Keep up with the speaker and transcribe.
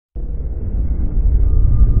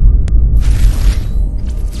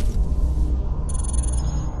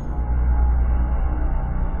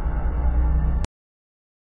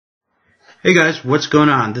Hey guys, what's going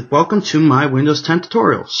on? Welcome to my Windows 10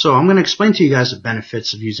 tutorial. So I'm going to explain to you guys the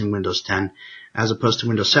benefits of using Windows 10 as opposed to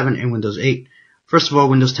Windows 7 and Windows 8. First of all,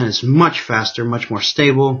 Windows 10 is much faster, much more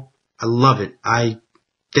stable. I love it. I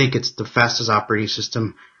think it's the fastest operating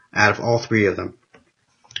system out of all three of them.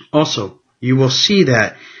 Also, you will see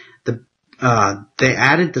that they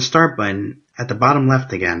added the start button at the bottom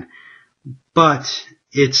left again, but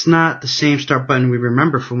it's not the same start button we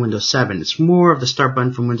remember from Windows 7. It's more of the start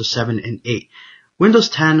button from Windows 7 and 8. Windows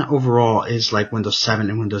 10 overall is like Windows 7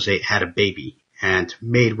 and Windows 8 had a baby and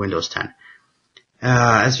made Windows 10.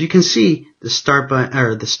 As you can see, the start button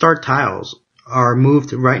or the start tiles are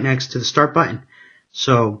moved right next to the start button.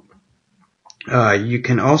 So you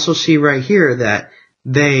can also see right here that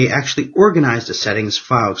they actually organize the settings,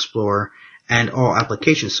 File Explorer, and all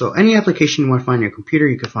applications. So any application you want to find on your computer,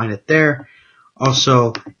 you can find it there.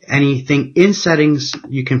 Also, anything in settings,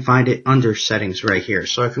 you can find it under settings right here.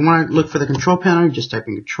 So if you want to look for the control panel, you just type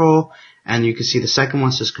in control, and you can see the second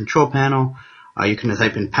one says control panel. You can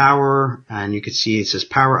type in power, and you can see it says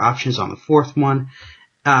power options on the fourth one.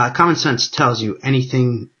 Common sense tells you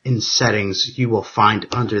anything in settings you will find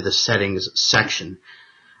under the settings section.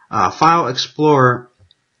 File Explorer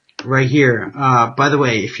right here. By the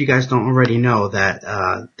way, if you guys don't already know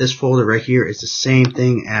that this folder right here is the same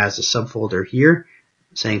thing as the subfolder here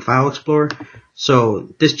saying File Explorer.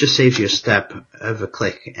 So this just saves you a step of a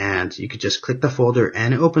click, and you could just click the folder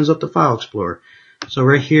and it opens up the File Explorer. So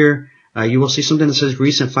right here you will see something that says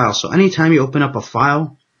recent files. So anytime you open up a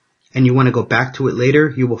file and you want to go back to it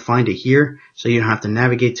later, you will find it here, so you don't have to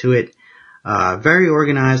navigate to it. Very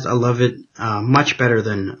organized. I love it. Much better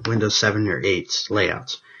than Windows 7 or 8's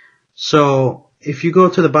layouts. So if you go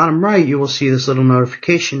to the bottom right, you will see this little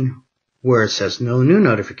notification where it says no new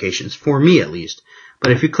notifications, for me at least.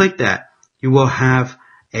 But if you click that, you will have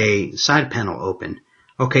a side panel open.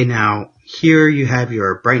 Okay, now here you have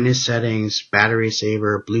your brightness settings, battery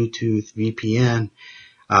saver, Bluetooth, VPN.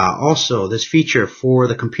 Also, this feature for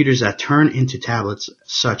the computers that turn into tablets,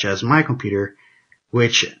 such as my computer,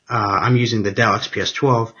 which I'm using the Dell XPS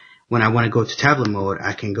 12. When I want to go to tablet mode,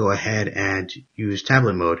 I can go ahead and use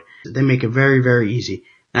tablet mode. They make it very, very easy.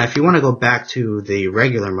 Now, if you want to go back to the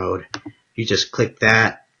regular mode, you just click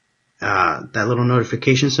that little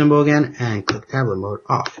notification symbol again and click tablet mode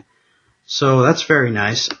off. So that's very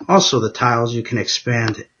nice. Also, the tiles you can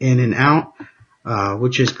expand in and out,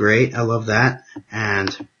 which is great. I love that.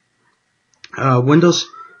 And Windows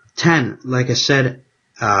 10, like I said,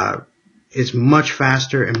 is much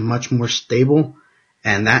faster and much more stable.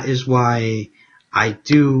 And that is why I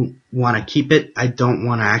do want to keep it. I don't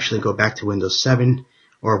want to actually go back to Windows 7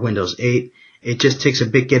 or Windows 8. It just takes a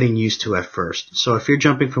bit getting used to at first. So if you're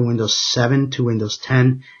jumping from Windows 7 to Windows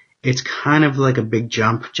 10, it's kind of like a big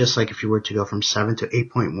jump, just like if you were to go from 7 to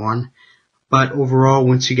 8.1. But overall,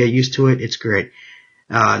 once you get used to it, it's great.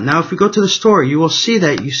 Now, if we go to the store, you will see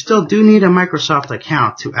that you still do need a Microsoft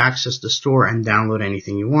account to access the store and download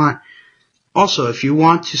anything you want. Also, if you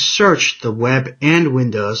want to search the web and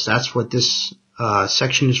Windows, that's what this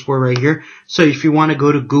section is for right here. So if you want to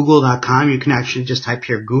go to google.com, you can actually just type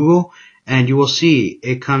here Google, and you will see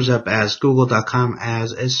it comes up as google.com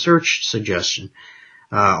as a search suggestion.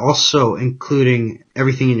 Also including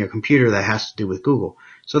everything in your computer that has to do with Google.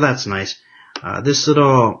 So that's nice. This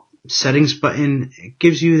little settings button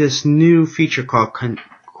gives you this new feature called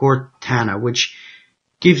Cortana, which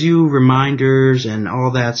gives you reminders and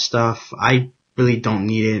all that stuff. I really don't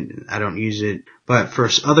need it. I don't use it. But for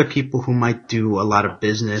other people who might do a lot of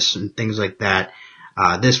business and things like that,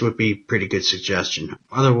 this would be a pretty good suggestion.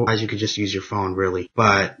 Otherwise, you could just use your phone, really.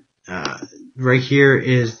 But right here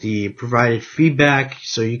is the provided feedback,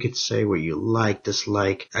 so you could say what you like,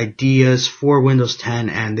 dislike, ideas for Windows 10,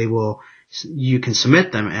 and you can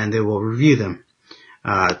submit them and they will review them.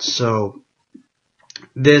 So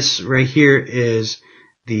this right here is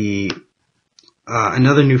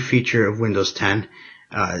another new feature of Windows 10.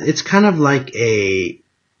 It's kind of like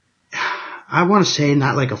I want to say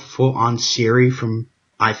not like a full-on Siri from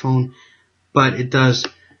iPhone, but it does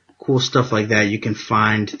cool stuff like that. You can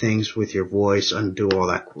find things with your voice, undo all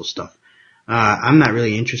that cool stuff. I'm not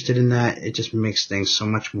really interested in that. It just makes things so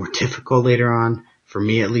much more difficult later on, for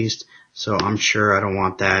me at least. So I'm sure I don't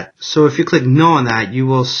want that. So if you click no on that, you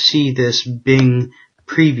will see this Bing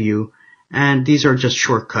preview. And these are just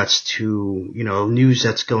shortcuts to, news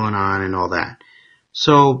that's going on and all that.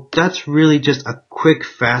 So that's really just a quick,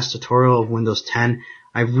 fast tutorial of Windows 10.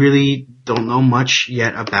 I really don't know much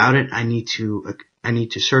yet about it. I need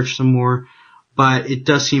to search some more. but it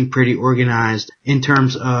does seem pretty organized in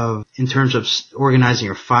terms of organizing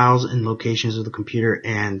your files and locations of the computer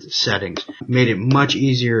and settings. Made it much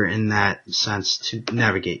easier in that sense to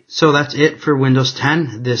navigate. So that's it for Windows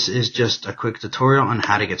 10. This is just a quick tutorial on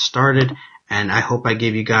how to get started, and I hope I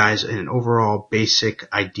gave you guys an overall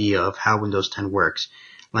basic idea of how Windows 10 works.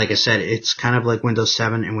 Like I said, it's kind of like Windows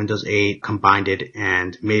 7 and Windows 8 combined it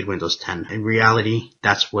and made Windows 10. In reality,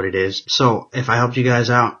 that's what it is. So if I helped you guys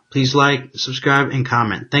out, please like, subscribe, and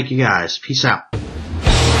comment. Thank you guys. Peace out.